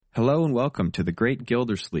Hello and welcome to The Great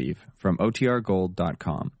Gildersleeve from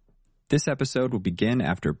OTRGold.com. This episode will begin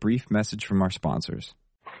after a brief message from our sponsors.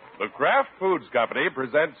 The Kraft Foods Company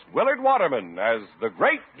presents Willard Waterman as The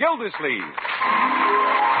Great Gildersleeve.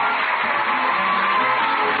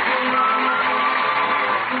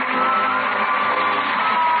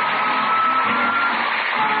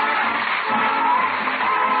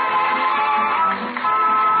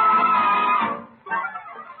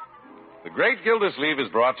 The Great Gildersleeve is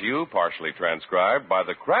brought to you, partially transcribed, by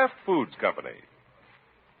the Kraft Foods Company.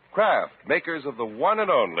 Kraft, makers of the one and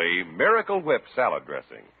only Miracle Whip salad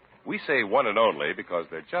dressing. We say one and only because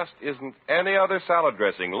there just isn't any other salad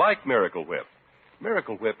dressing like Miracle Whip.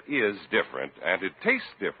 Miracle Whip is different, and it tastes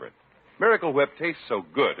different. Miracle Whip tastes so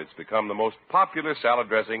good it's become the most popular salad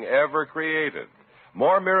dressing ever created.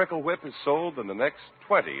 More Miracle Whip is sold than the next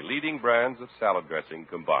 20 leading brands of salad dressing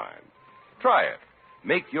combined. Try it.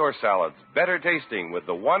 Make your salads better tasting with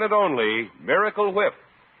the one and only Miracle Whip.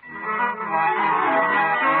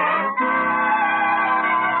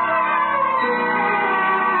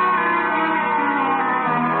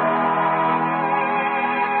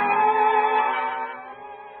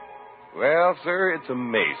 Well, sir, it's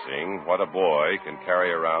amazing what a boy can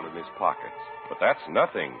carry around in his pockets. But that's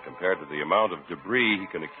nothing compared to the amount of debris he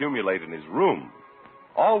can accumulate in his room.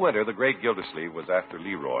 All winter, the great Gildersleeve was after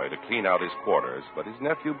Leroy to clean out his quarters, but his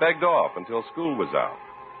nephew begged off until school was out.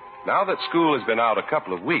 Now that school has been out a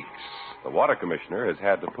couple of weeks, the water commissioner has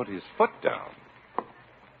had to put his foot down.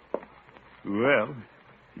 Well,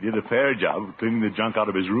 he did a fair job of cleaning the junk out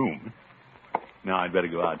of his room. Now I'd better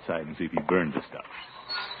go outside and see if he burned the stuff.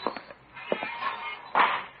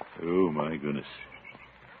 Oh, my goodness.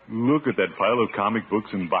 Look at that pile of comic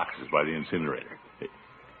books and boxes by the incinerator.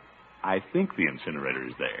 I think the incinerator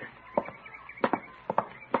is there.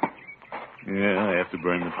 Yeah, I have to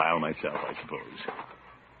burn the pile myself, I suppose.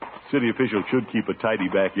 City officials should keep a tidy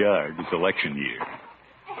backyard. It's election year.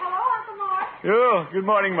 Hey, hello, Uncle Mark. Oh, good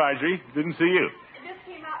morning, Marjorie. Didn't see you. I just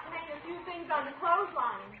came out to hang a few things on the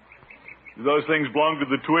clothesline. Do those things belong to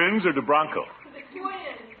the twins or to Bronco? To the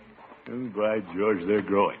twins. Oh, by George, they're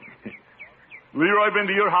growing. Leroy been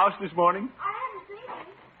to your house this morning? I haven't seen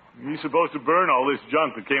him. He's supposed to burn all this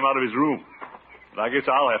junk that came out of his room. But I guess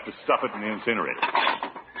I'll have to stuff it in the incinerator. Isn't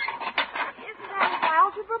that an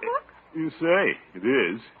algebra book? You say, it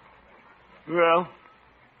is. Well,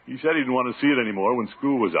 he said he didn't want to see it anymore when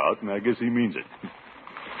school was out, and I guess he means it.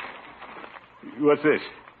 What's this?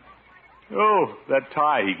 Oh, that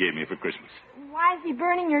tie he gave me for Christmas. Why is he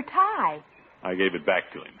burning your tie? I gave it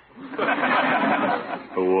back to him.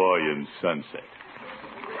 Hawaiian sunset.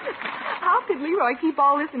 How could Leroy keep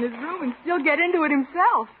all this in his room and still get into it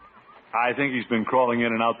himself? I think he's been crawling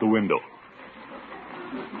in and out the window.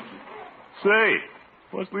 Say,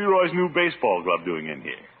 what's Leroy's new baseball glove doing in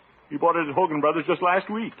here? He bought it at Hogan Brothers just last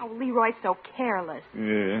week. Oh, Leroy's so careless.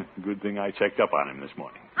 Yeah, good thing I checked up on him this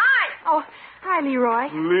morning. Hi! Oh, hi, Leroy.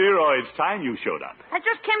 Leroy, it's time you showed up. I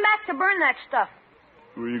just came back to burn that stuff.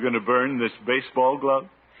 Were you going to burn this baseball glove?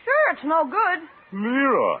 Sure, it's no good.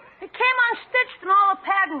 Leroy. It came unstitched and all the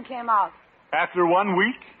padding came out. After 1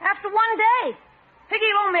 week? After one day.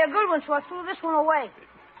 Piggy loaned me a good one, so I threw this one away.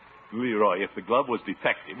 Leroy, if the glove was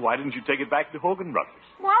defective, why didn't you take it back to Hogan Brothers?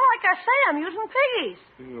 Well, like I say, I'm using Piggy's.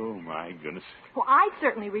 Oh, my goodness. Well, I'd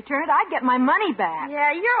certainly return it. I'd get my money back.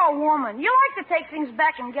 Yeah, you're a woman. You like to take things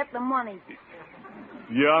back and get the money.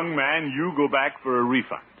 Young man, you go back for a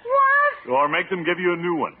refund. What? Or make them give you a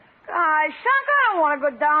new one. Gosh, Shunk, I don't want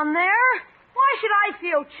to go down there. Why should I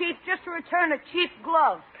feel cheap just to return a cheap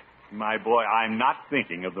glove? My boy, I'm not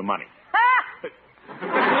thinking of the money. Ah!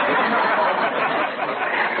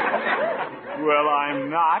 Well, I'm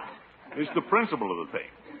not. It's the principle of the thing.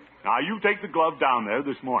 Now, you take the glove down there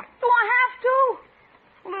this morning. Do I have to?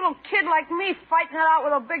 A little kid like me fighting it out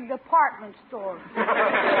with a big department store.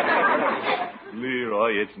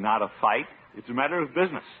 Leroy, it's not a fight. It's a matter of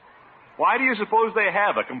business. Why do you suppose they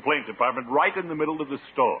have a complaint department right in the middle of the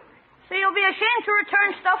store? So you'll be ashamed to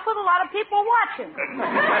return stuff with a lot of people watching.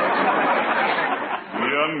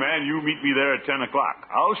 Young man, you meet me there at 10 o'clock.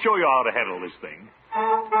 I'll show you how to handle this thing.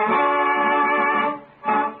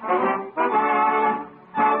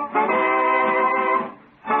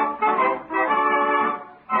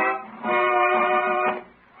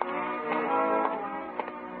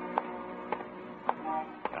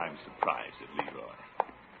 I'm surprised at Leroy.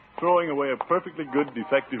 Throwing away a perfectly good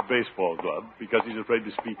defective baseball glove because he's afraid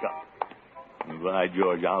to speak up. By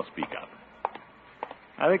George, I'll speak up.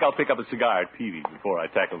 I think I'll pick up a cigar at Peavy's before I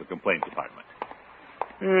tackle the complaint department.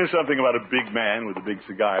 There's something about a big man with a big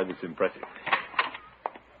cigar that's impressive.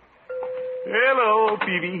 Hello,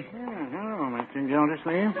 Peavy. Hello, Mr.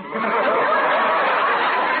 Gildersleeve.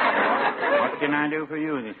 What can I do for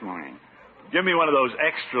you this morning? Give me one of those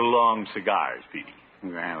extra long cigars, Petey.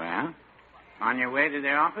 Very well. On your way to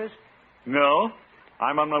the office? No,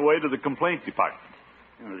 I'm on my way to the complaint department.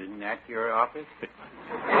 Well, isn't that your office?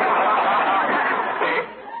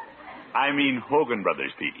 I mean Hogan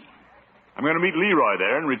Brothers, Petey. I'm going to meet Leroy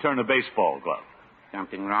there and return a baseball glove.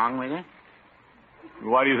 Something wrong with it?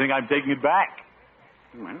 Why do you think I'm taking it back?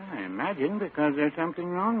 Well, I imagine because there's something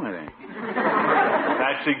wrong with it.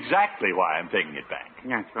 That's exactly why I'm taking it back.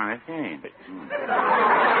 That's what I said.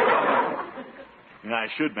 And I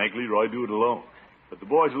should make Leroy do it alone. But the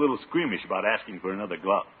boy's a little squeamish about asking for another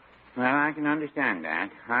glove. Well, I can understand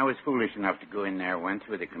that. I was foolish enough to go in there once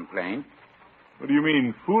with a complaint. What do you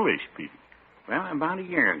mean, foolish, Petey? Well, about a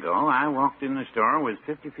year ago, I walked in the store with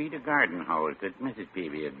 50 feet of garden hose that Mrs.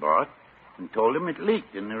 Peavy had bought and told him it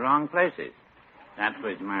leaked in the wrong places. That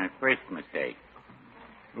was my first mistake.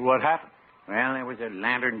 What happened? Well, there was a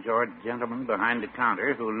lantern-jawed gentleman behind the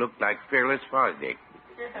counter who looked like Fearless Fosdick.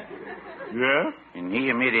 Yeah? And he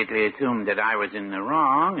immediately assumed that I was in the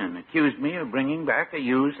wrong and accused me of bringing back a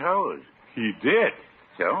used hose. He did?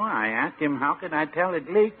 So I asked him how could I tell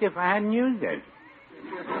it leaked if I hadn't used it.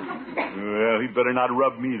 Well, he'd better not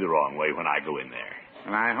rub me the wrong way when I go in there.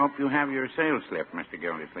 Well, I hope you have your sales slip, Mr.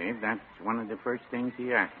 Gildersleeve. That's one of the first things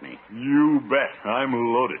he asked me. You bet. I'm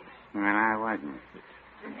loaded. Well, I wasn't.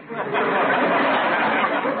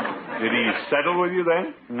 Did he settle with you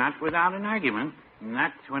then? Not without an argument. And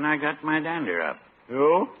that's when I got my dander up.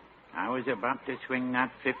 Oh? I was about to swing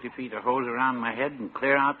that 50 feet of hose around my head and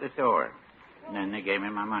clear out the store. And then they gave me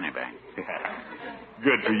my money back.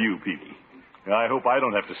 Good for you, Petey. I hope I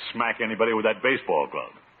don't have to smack anybody with that baseball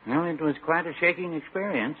glove. Well, it was quite a shaking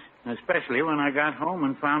experience, especially when I got home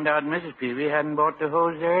and found out Mrs. Peavy hadn't bought the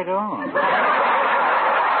hose there at all.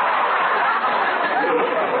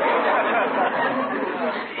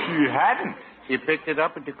 She hadn't? She picked it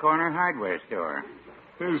up at the corner hardware store.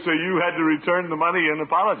 So you had to return the money and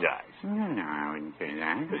apologize? No, I wouldn't say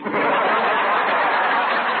that.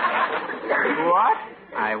 What?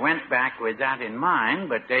 I went back with that in mind,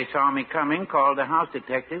 but they saw me coming, called the house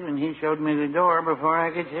detective, and he showed me the door before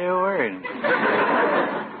I could say a word.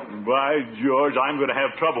 By George, I'm going to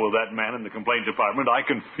have trouble with that man in the complaint department. I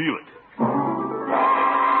can feel it.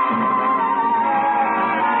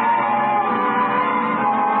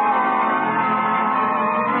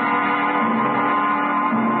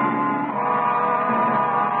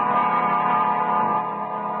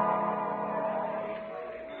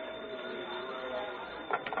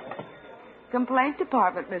 Complaint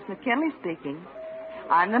Department, Miss McKinley speaking.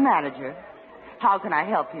 I'm the manager. How can I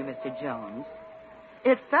help you, Mr. Jones?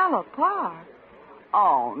 It fell apart.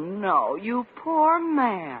 Oh, no, you poor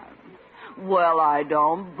man. Well, I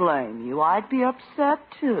don't blame you. I'd be upset,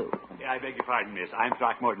 too. I beg your pardon, miss. I'm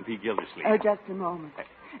Throckmorton P. Gildersleeve. Oh, just a moment.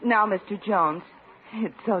 Now, Mr. Jones,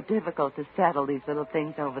 it's so difficult to settle these little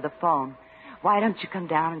things over the phone. Why don't you come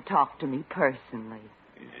down and talk to me personally?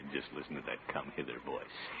 Just listen to that come-hither voice.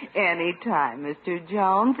 Anytime, Mr.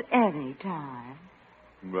 Jones, anytime.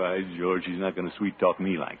 By George, he's not going to sweet-talk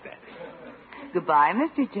me like that. Goodbye,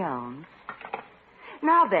 Mr. Jones.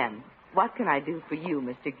 Now then, what can I do for you,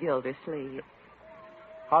 Mr. Gildersleeve?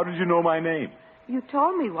 How did you know my name? You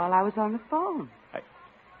told me while I was on the phone.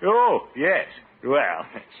 Oh, yes. Well...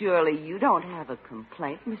 Surely you don't have a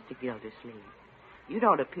complaint, Mr. Gildersleeve. You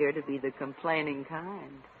don't appear to be the complaining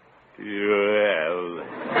kind. Well...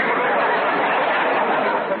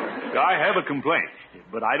 I have a complaint,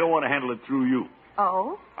 but I don't want to handle it through you.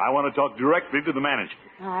 Oh? I want to talk directly to the manager.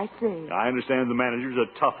 I see. I understand the manager's a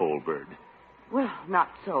tough old bird. Well, not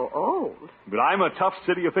so old. But I'm a tough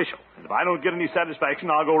city official, and if I don't get any satisfaction,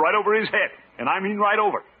 I'll go right over his head. And I mean right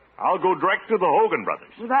over. I'll go direct to the Hogan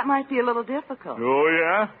brothers. Well, that might be a little difficult. Oh,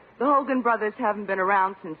 yeah? The Hogan brothers haven't been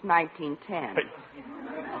around since 1910. Hey.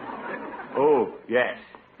 Oh, yes.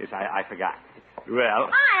 Yes, I forgot. Well...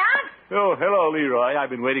 Hi, Aunt. Oh, hello, Leroy. I've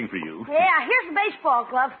been waiting for you. Yeah, here's the baseball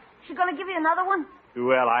glove. She going to give you another one?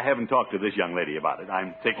 Well, I haven't talked to this young lady about it.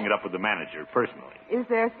 I'm taking it up with the manager personally. Is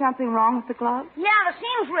there something wrong with the glove? Yeah, the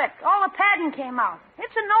seam's ripped. All the padding came out.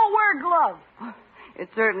 It's a no-wear glove. It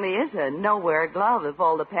certainly is a no-wear glove if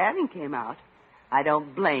all the padding came out. I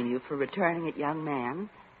don't blame you for returning it, young man.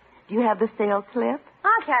 Do you have the sales slip?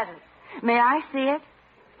 Aunt has it. May I see it?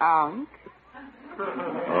 Unc?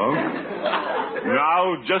 Oh?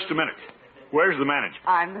 Now, just a minute. Where's the manager?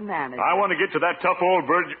 I'm the manager. I want to get to that tough old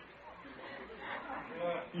bird.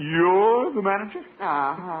 You're the manager?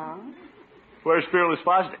 Uh-huh. Where's Fearless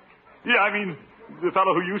Fosdick? Yeah, I mean, the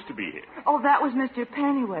fellow who used to be here. Oh, that was Mr.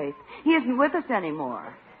 Pennywaith. He isn't with us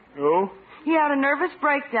anymore. Oh? He had a nervous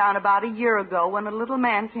breakdown about a year ago when a little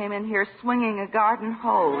man came in here swinging a garden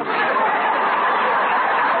hose.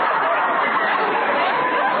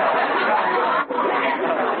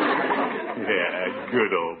 Yeah,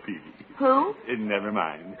 good old Peavy. Who? Never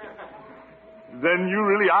mind. Then you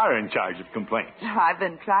really are in charge of complaints. I've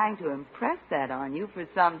been trying to impress that on you for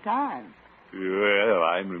some time. Well,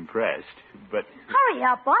 I'm impressed, but... Hurry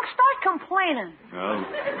up, Buck. Start complaining. No,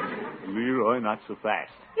 Leroy, not so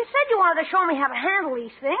fast. You said you wanted to show me how to handle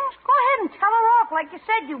these things. Go ahead and tell her off like you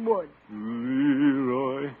said you would.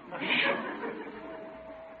 Leroy.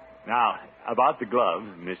 Now, about the glove,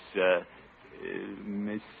 Miss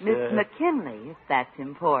McKinley, if that's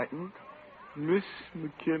important. Miss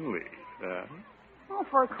McKinley. Oh,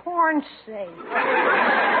 for corn's sake.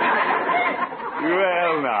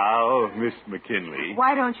 Well, now, Miss McKinley.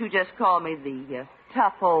 Why don't you just call me the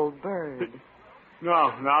tough old bird?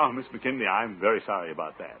 No, Miss McKinley, I'm very sorry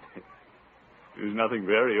about that. There's nothing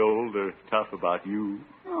very old or tough about you.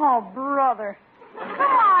 Oh, brother. Come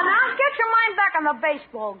on, now. Get your mind back on the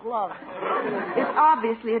baseball glove. It's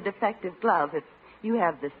obviously a defective glove. If you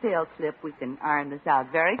have the sales slip, we can iron this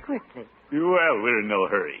out very quickly. Well, we're in no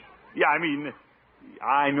hurry. Yeah,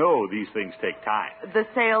 I know these things take time. The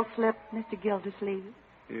sales slip, Mr. Gildersleeve?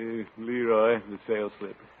 Leroy, the sales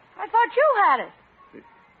slip. I thought you had it.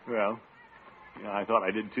 Well, yeah, I thought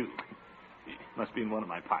I did, too. It must be in one of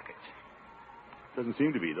my pockets. Doesn't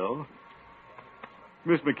seem to be, though.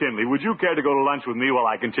 Miss McKinley, would you care to go to lunch with me while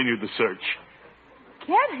I continue the search?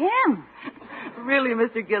 Get him. Really,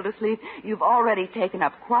 Mr. Gildersleeve, you've already taken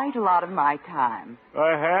up quite a lot of my time.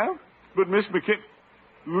 I have? But Miss McKinley...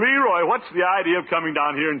 Leroy, what's the idea of coming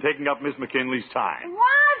down here and taking up Miss McKinley's time?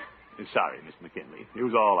 What? Sorry, Miss McKinley. It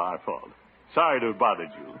was all our fault. Sorry to have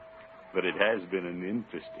bothered you. But it has been an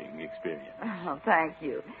interesting experience. Oh, thank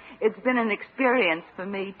you. It's been an experience for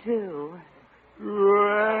me, too.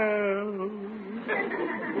 Well...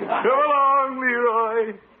 Come along,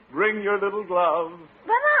 Leroy. Bring your little glove.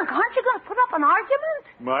 But, Unc, aren't you going to put up an argument?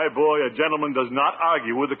 My boy, a gentleman does not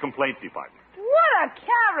argue with the complaint department. What a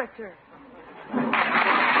character.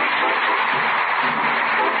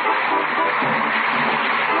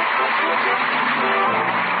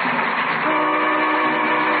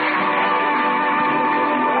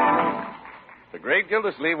 The Great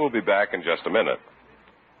Gildersleeve will be back in just a minute.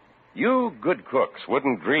 You good cooks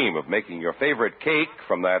wouldn't dream of making your favorite cake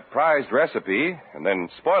from that prized recipe and then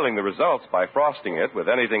spoiling the results by frosting it with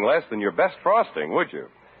anything less than your best frosting, would you?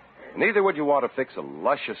 Neither would you want to fix a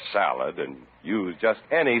luscious salad and use just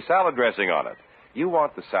any salad dressing on it. You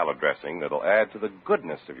want the salad dressing that'll add to the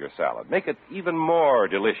goodness of your salad, make it even more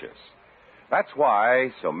delicious. That's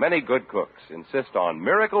why so many good cooks insist on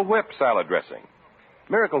Miracle Whip salad dressing.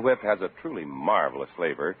 Miracle Whip has a truly marvelous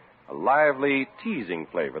flavor, a lively, teasing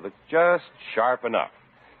flavor that's just sharp enough.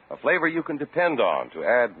 A flavor you can depend on to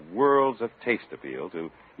add worlds of taste appeal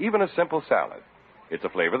to even a simple salad. It's a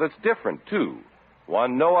flavor that's different, too.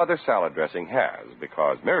 One no other salad dressing has,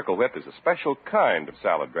 because Miracle Whip is a special kind of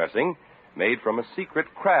salad dressing made from a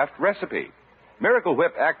secret Kraft recipe. Miracle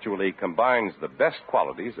Whip actually combines the best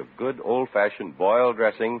qualities of good old-fashioned boiled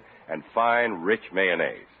dressing and fine, rich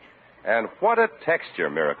mayonnaise. And what a texture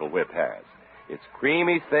Miracle Whip has. It's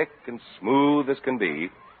creamy, thick, and smooth as can be,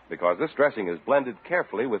 because this dressing is blended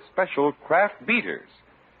carefully with special Kraft beaters.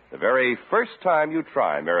 The very first time you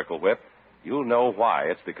try Miracle Whip, you'll know why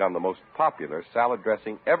it's become the most popular salad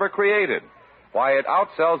dressing ever created, why it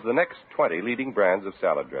outsells the next 20 leading brands of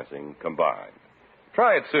salad dressing combined.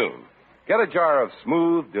 Try it soon. Get a jar of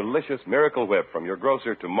smooth, delicious Miracle Whip from your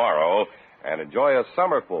grocer tomorrow and enjoy a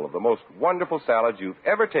summer full of the most wonderful salads you've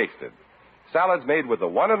ever tasted. Salads made with the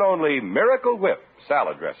one and only Miracle Whip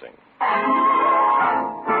salad dressing.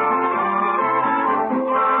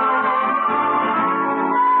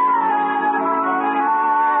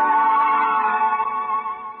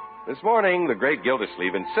 This morning, the great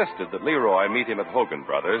Gildersleeve insisted that Leroy meet him at Hogan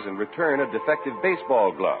Brothers and return a defective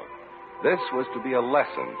baseball glove. This was to be a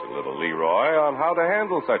lesson to little Leroy on how to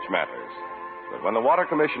handle such matters. But when the water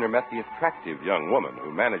commissioner met the attractive young woman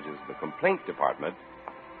who manages the complaint department,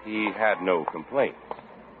 he had no complaints.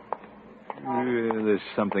 There's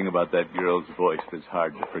something about that girl's voice that's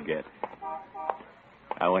hard to forget.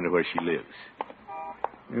 I wonder where she lives.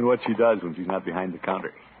 And what she does when she's not behind the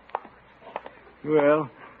counter. Well,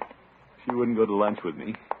 she wouldn't go to lunch with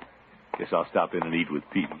me. Guess I'll stop in and eat with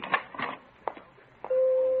Peavy.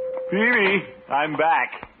 Peavy, I'm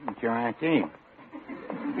back. Sure, I see.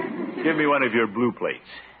 Give me one of your blue plates.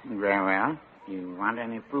 Very well. You want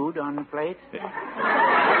any food on the plate?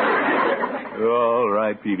 All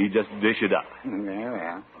right, Peavy, just dish it up. Very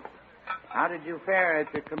well. How did you fare at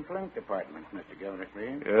the complaint department, Mr.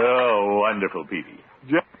 Gildersleeve? Oh, wonderful, Petey.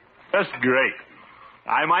 Just great.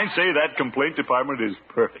 I might say that complaint department is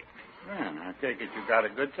perfect. Well, I take it you got a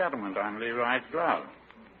good settlement on Leroy's glove.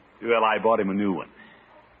 Well, I bought him a new one.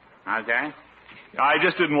 How's that? I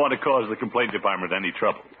just didn't want to cause the complaint department any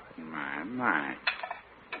trouble. My.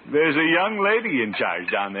 There's a young lady in charge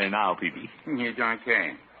down there now, Petey. You don't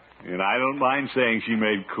care. And I don't mind saying she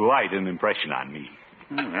made quite an impression on me.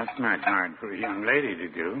 Well, that's not hard for a young lady to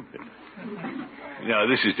do. No,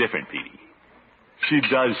 this is different, Petey. She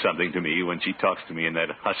does something to me when she talks to me in that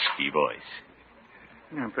husky voice.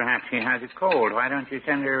 Well, perhaps she has a cold. Why don't you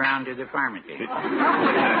send her around to the pharmacy?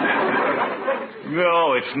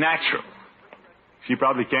 No, it's natural. She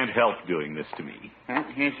probably can't help doing this to me. Well,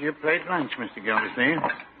 here's your plate lunch, Mr. Gildersleeve.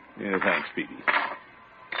 Yeah, thanks, Petey.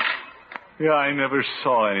 Yeah, I never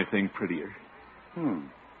saw anything prettier.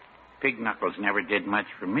 Pig Knuckles never did much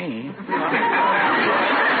for me.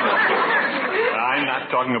 I'm not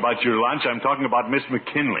talking about your lunch. I'm talking about Miss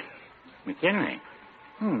McKinley. McKinley?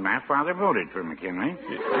 My father voted for McKinley.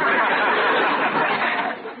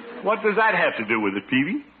 What does that have to do with it,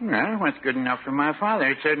 Peavy? Well, what's good enough for my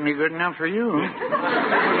father is certainly good enough for you.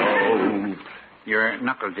 Oh. Your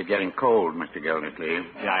knuckles are getting cold, Mr. Gildersleeve.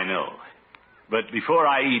 Yeah, I know. But before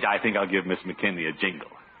I eat, I think I'll give Miss McKinley a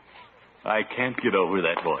jingle. I can't get over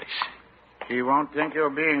that voice. She won't think you're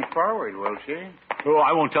being forward, will she? Oh,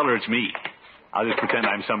 I won't tell her it's me. I'll just pretend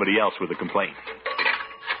I'm somebody else with a complaint.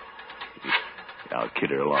 I'll kid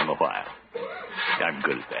her along a while. I'm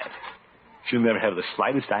good at that. She'll never have the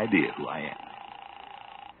slightest idea who I am.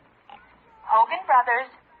 Hogan Brothers.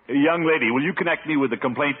 Young lady, will you connect me with the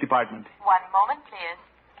complaint department? One moment,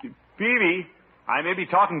 please. Peavy, I may be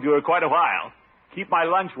talking to her quite a while. Keep my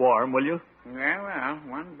lunch warm, will you? Well,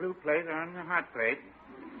 one blue plate on the hot plate.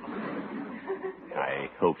 I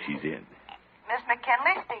hope she's in. Miss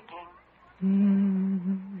McKinley speaking.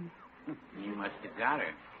 You must have got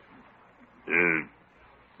her.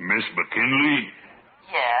 Miss McKinley?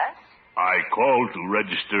 Yes? I called to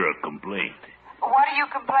register a complaint. What are you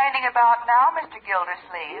complaining about now, Mr.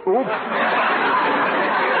 Gildersleeve?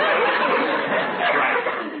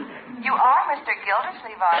 You are Mr.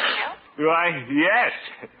 Gildersleeve, aren't you? Why, yes.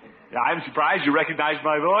 I'm surprised you recognized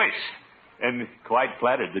my voice. And quite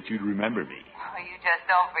flattered that you'd remember me. Oh, you just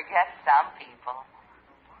don't forget some people.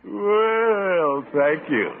 Well, thank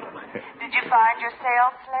you. Did you find your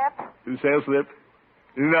sales slip? The sales slip?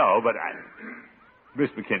 No, but Miss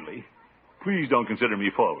McKinley, please don't consider me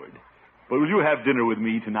forward. But will you have dinner with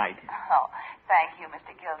me tonight? Oh, thank you, Mr.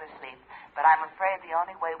 Gildersleeve. But I'm afraid the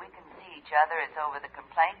only way we can see each other is over the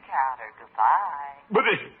complaint counter. Goodbye. But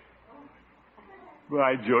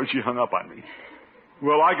by George, she hung up on me.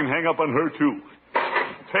 Well, I can hang up on her, too.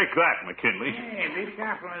 Take that, McKinley. Hey, be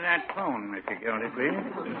careful of that phone, Mr. Gildersleeve.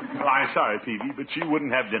 Well, I'm sorry, Peavy, but she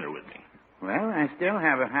wouldn't have dinner with me. Well, I still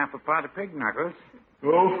have a half a pot of pig knuckles.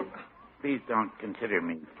 Oh? Please don't consider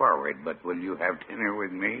me forward, but will you have dinner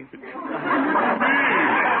with me?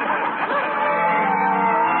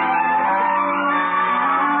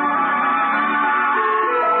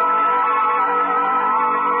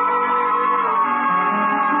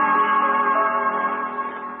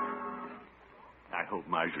 I hope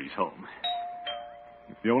Marjorie's home.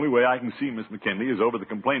 If the only way I can see Miss McKinley is over the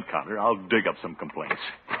complaint counter, I'll dig up some complaints.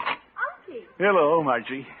 Unky, Hello,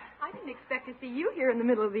 Marjorie. I didn't expect to see you here in the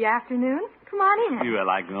middle of the afternoon. Come on in. Well,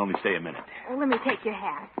 I can only stay a minute. Oh, let me take your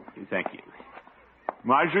hat. Thank you.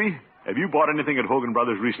 Marjorie, have you bought anything at Hogan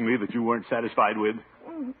Brothers recently that you weren't satisfied with?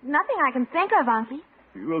 Nothing I can think of, Unky.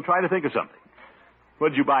 We'll try to think of something. What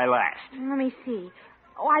did you buy last? Let me see.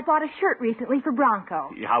 Oh, I bought a shirt recently for Bronco.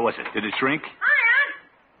 How was it? Did it shrink? Hi,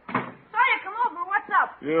 Aunt. Saw you come over. What's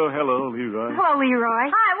up? Oh, hello, Leroy. Hello, Leroy.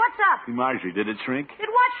 Hi, what's up? Marjorie, did it shrink? Did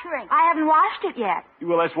what shrink? I haven't washed it yet.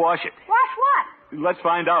 Well, let's wash it. Wash what? Let's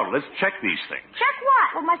find out. Let's check these things. Check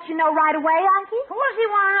what? Well, must you know right away, Unky? What does he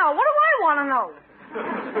want to know? What do I want to know?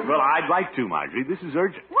 Well, I'd like to, Marjorie. This is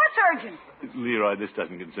urgent. What's urgent? Leroy, this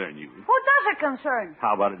doesn't concern you. Who does it concern?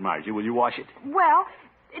 How about it, Marjorie? Will you wash it? Well,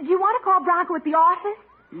 do you want to call Bronco at the office?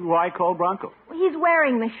 Why call Bronco? Well, he's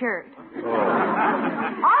wearing the shirt.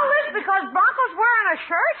 All this because Bronco's wearing a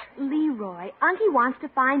shirt? Leroy, Unky wants to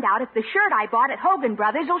find out if the shirt I bought at Hogan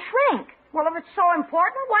Brothers will shrink. Well, if it's so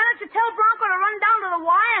important, why don't you tell Bronco to run down to the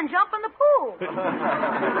Y and jump in the pool?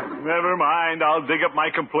 Never mind. I'll dig up my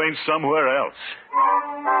complaints somewhere else.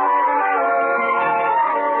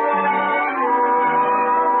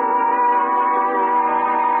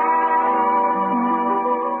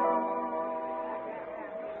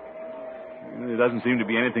 There doesn't seem to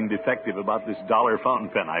be anything defective about this dollar fountain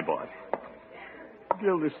pen I bought.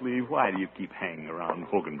 Gildersleeve, why do you keep hanging around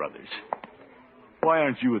Hogan Brothers? Why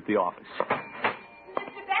aren't you at the office? Mr.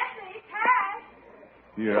 Bentley, Cash.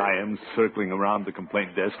 Here I am circling around the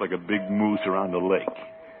complaint desk like a big moose around a lake.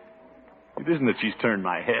 It isn't that she's turned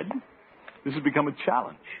my head. This has become a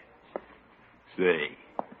challenge. Say,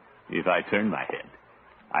 if I turn my head,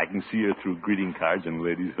 I can see her through greeting cards and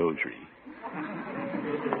ladies' hosiery.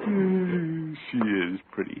 She is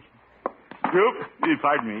pretty.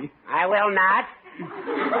 Pardon me. I will not.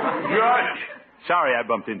 Judge! Sorry I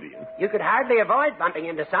bumped into you. You could hardly avoid bumping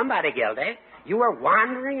into somebody, Gildy. You were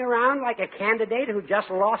wandering around like a candidate who just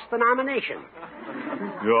lost the nomination.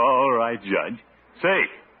 All right, Judge. Say,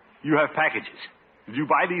 you have packages. Did you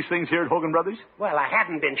buy these things here at Hogan Brothers? Well, I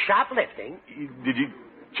hadn't been shoplifting. Did you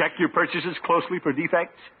check your purchases closely for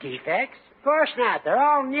defects? Defects? Of course not. They're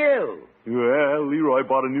all new. Well, Leroy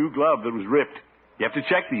bought a new glove that was ripped. You have to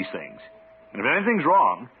check these things. And if anything's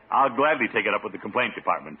wrong, I'll gladly take it up with the complaint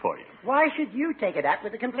department for you. Why should you take it up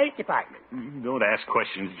with the complaint department? Don't ask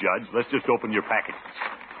questions, Judge. Let's just open your packages.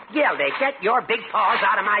 Gildy, get your big paws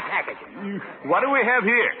out of my packages. What do we have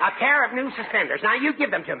here? A pair of new suspenders. Now, you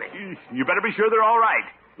give them to me. You better be sure they're all right.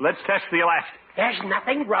 Let's test the elastic. There's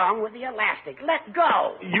nothing wrong with the elastic. Let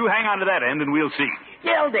go. You hang on to that end and we'll see.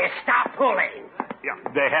 Gildy, stop pulling. Yeah,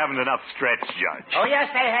 they haven't enough stretch, Judge. Oh,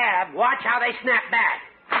 yes, they have. Watch how they snap back.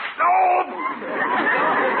 Oh!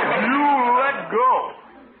 You let go.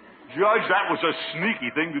 Judge, that was a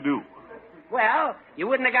sneaky thing to do. Well, you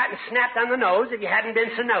wouldn't have gotten snapped on the nose if you hadn't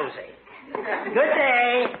been so nosy. Good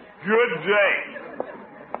day. Good day.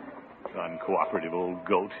 Uncooperative old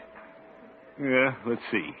goat. Yeah, let's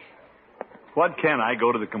see. What can I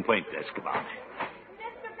go to the complaint desk about?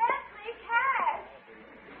 Mr. Bentley,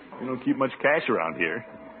 Cash. You don't keep much cash around here.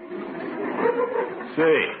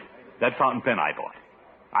 Say, that fountain pen I bought.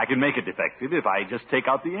 I can make it defective if I just take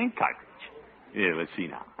out the ink cartridge. Yeah, let's see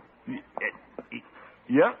now.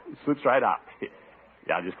 Yeah, it slips right out.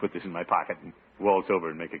 Yeah, I'll just put this in my pocket and waltz over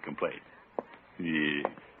and make a complaint. Yeah,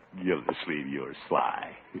 Gildersleeve, you're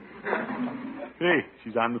sly. Hey,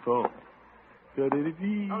 she's on the phone.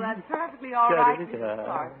 Oh, that's perfectly all right, Mrs.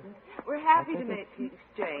 Carson. We're happy to make the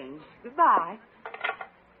exchange. Goodbye.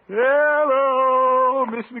 Hello,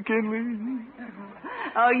 Miss McKinley.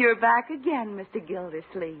 Oh, you're back again, Mr.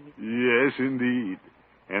 Gildersleeve. Yes, indeed.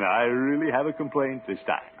 And I really have a complaint this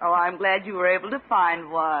time. Oh, I'm glad you were able to find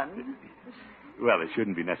one. Well, it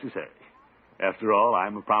shouldn't be necessary. After all,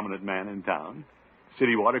 I'm a prominent man in town.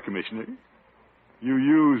 City water commissioner. You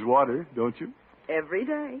use water, don't you? Every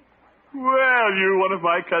day. Well, you're one of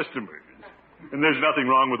my customers. And there's nothing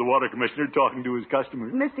wrong with the water commissioner talking to his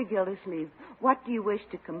customers. Mr. Gildersleeve, what do you wish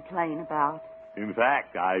to complain about? In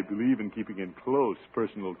fact, I believe in keeping in close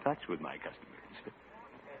personal touch with my customers.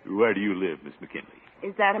 Where do you live, Miss McKinley?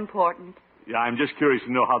 Is that important? Yeah, I'm just curious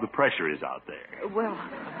to know how the pressure is out there. Well,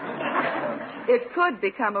 it could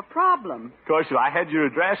become a problem. Of course, if I had your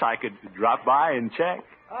address, I could drop by and check.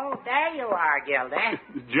 Oh, there you are, Gildy.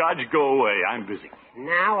 Judge, go away. I'm busy.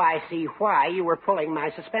 Now I see why you were pulling my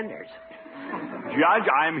suspenders. Judge,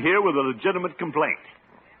 I'm here with a legitimate complaint.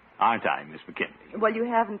 Aren't I, Miss McKinley? Well, you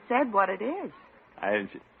haven't said what it is.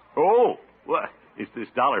 Oh, well, it's this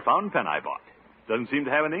dollar fountain pen I bought. Doesn't seem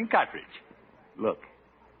to have an ink cartridge. Look.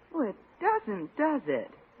 Well, it doesn't, does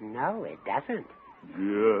it? No, it doesn't.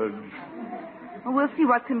 Judge. Well, we'll see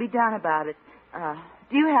what can be done about it.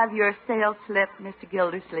 Do you have your sales slip, Mr.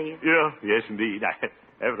 Gildersleeve? Yeah, yes, indeed. I have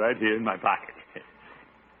it right here in my pocket.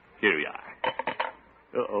 Here we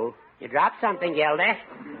are. Uh-oh. You dropped something, Gildy.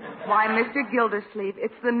 Why, Mr. Gildersleeve,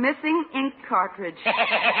 it's the missing ink cartridge.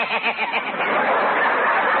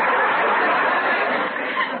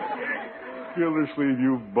 Gildersleeve,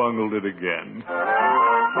 you've bungled it again.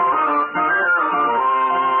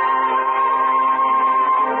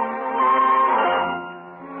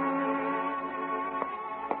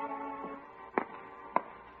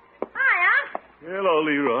 Hello,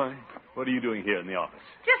 Leroy. What are you doing here in the office?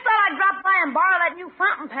 Just thought I'd drop by and borrow that new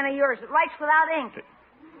fountain pen of yours that writes without ink.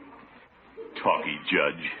 Talky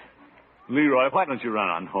judge. Leroy, why don't you run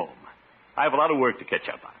on home? I have a lot of work to catch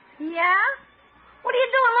up on. Yeah? What are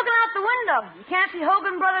you doing looking out the window? You can't see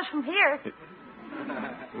Hogan Brothers from here.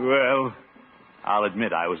 Well, I'll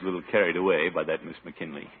admit I was a little carried away by that Miss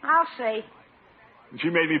McKinley. I'll say. She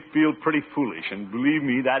made me feel pretty foolish, and believe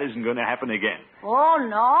me, that isn't going to happen again. Oh,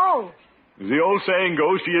 no. As the old saying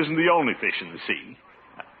goes, she isn't the only fish in the sea.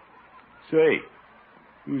 Say,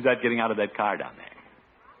 who's that getting out of that car down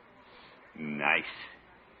there? Nice.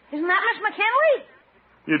 Isn't that Miss McKinley?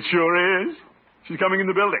 It sure is. She's coming in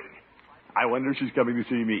the building. I wonder if she's coming to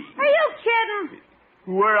see me. Are you kidding?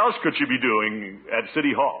 Where else could she be doing at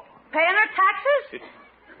City Hall? Paying her taxes?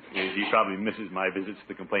 She probably misses my visits to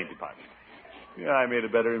the complaint department. Yeah, I made a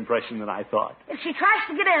better impression than I thought. If she tries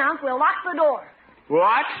to get in, Unc, we'll lock the door.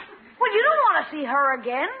 What? Well, you don't want to see her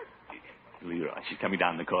again. Leroy, she's coming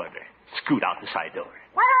down the corridor. Scoot out the side door.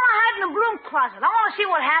 Why don't I hide in the broom closet? I want to see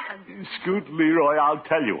what happens. Scoot, Leroy, I'll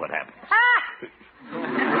tell you what happens.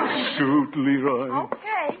 Scoot, Leroy.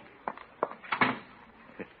 Okay.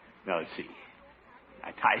 Now, let's see.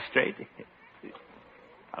 I tie straight.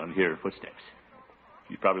 I don't hear her footsteps.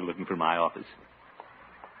 She's probably looking for my office.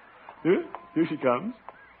 Here she comes.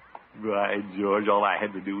 By George, all I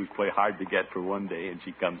had to do was play hard to get for one day, and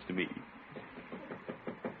she comes to me.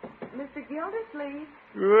 Mr. Gildersleeve.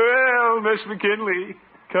 Well, Miss McKinley,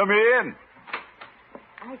 come in.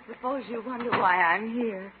 I suppose you wonder why I'm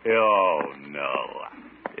here. Oh, no.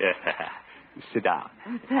 Yeah. Sit down.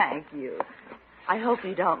 Oh, thank you. I hope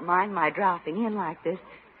you don't mind my dropping in like this.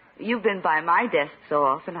 You've been by my desk so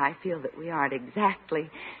often, I feel that we aren't exactly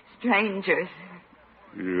strangers.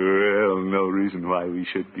 Well, no reason why we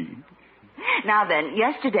should be. Now then,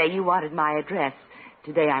 yesterday you wanted my address.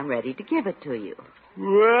 Today I'm ready to give it to you.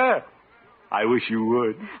 Well, I wish you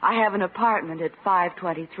would. I have an apartment at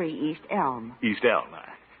 523 East Elm. East Elm.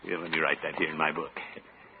 Yeah, let me write that here in my book.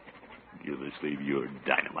 Gildersleeve, you're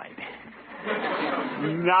dynamite.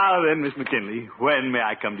 Now then, Miss McKinley, when may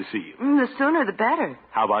I come to see you? The sooner the better.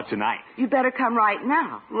 How about tonight? You'd better come right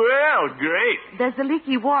now. Well, great. There's a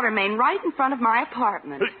leaky water main right in front of my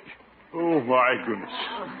apartment. Oh, my goodness.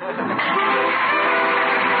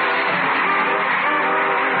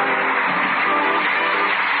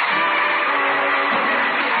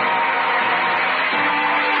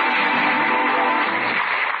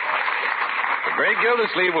 The Great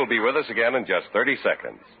Gildersleeve will be with us again in just 30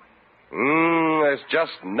 seconds. There's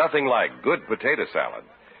just nothing like good potato salad.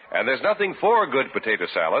 And there's nothing for good potato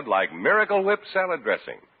salad like Miracle Whip salad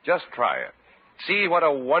dressing. Just try it. See what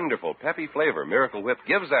a wonderful peppy flavor Miracle Whip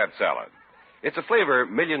gives that salad. It's a flavor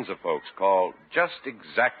millions of folks call just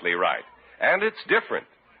exactly right. And it's different,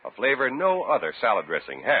 a flavor no other salad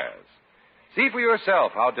dressing has. See for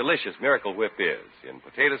yourself how delicious Miracle Whip is in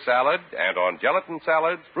potato salad and on gelatin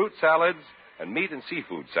salads, fruit salads, and meat and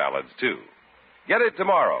seafood salads, too. Get it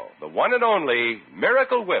tomorrow, the one and only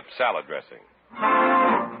Miracle Whip salad dressing.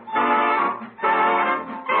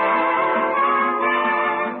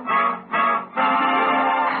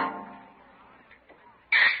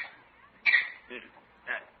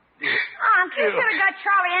 You should have got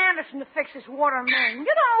Charlie Anderson to fix this water main. You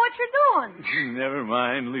don't know what you're doing. Never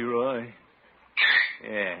mind, Leroy.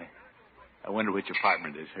 Yeah. I wonder which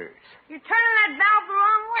apartment is hers. You're turning that valve the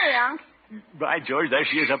wrong way, Unc. By George, there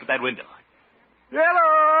she is up at that window.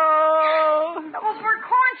 Hello! Well, for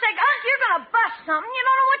corn's sake, Unc, you're going to bust something. You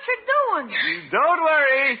don't know what you're doing. Don't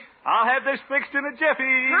worry. I'll have this fixed in a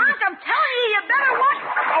jiffy. Unc, I'm telling you, you better watch.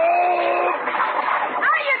 Oh!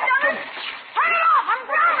 Now you done it. Turn it off. I'm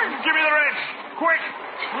drowning. Give me the wrench. Quick.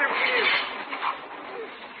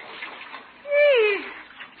 Gee.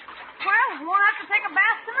 Well, won't have to take a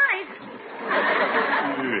bath tonight.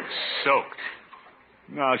 It's soaked.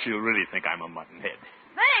 Now she'll really think I'm a muttonhead.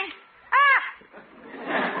 Thanks.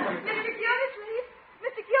 Mr. Gildersleeve?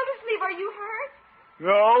 Mr. Gildersleeve, are you hurt?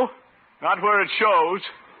 No, not where it shows.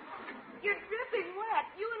 You're dripping wet.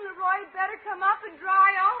 You and Leroy better come up and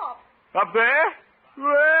dry off. Up there?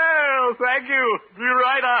 Well, thank you. Be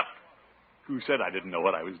right up. Who said I didn't know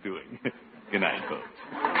what I was doing? Good night, folks.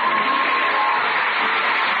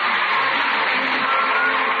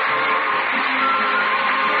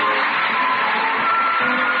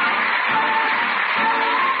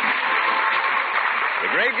 The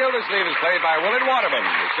Great Gildersleeve is played by Willard Waterman.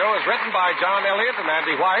 The show is written by John Elliott and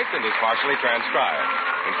Andy White and is partially transcribed.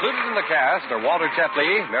 Included in the cast are Walter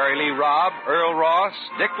Tetley, Mary Lee Robb, Earl Ross,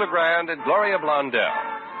 Dick LeGrand, and Gloria Blondell.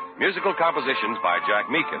 Musical compositions by Jack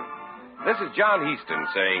Meakin. This is John Heaston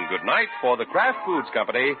saying goodnight for the Kraft Foods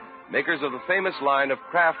Company, makers of the famous line of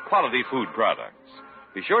Kraft quality food products.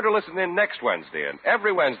 Be sure to listen in next Wednesday and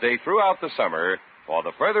every Wednesday throughout the summer for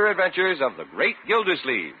the further adventures of the Great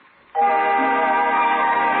Gildersleeve.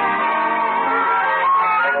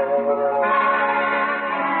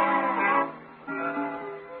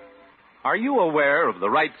 Are you aware of the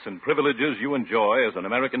rights and privileges you enjoy as an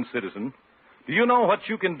American citizen? Do you know what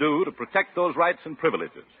you can do to protect those rights and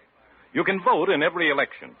privileges? You can vote in every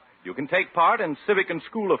election. You can take part in civic and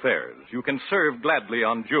school affairs. You can serve gladly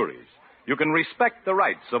on juries. You can respect the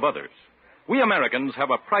rights of others. We Americans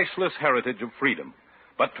have a priceless heritage of freedom.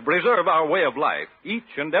 But to preserve our way of life,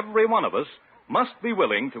 each and every one of us must be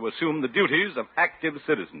willing to assume the duties of active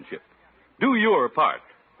citizenship. Do your part.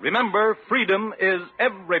 Remember, freedom is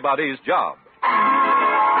everybody's job.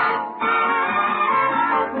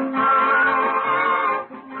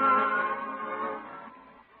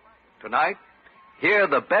 Tonight, hear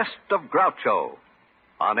the best of Groucho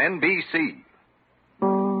on NBC.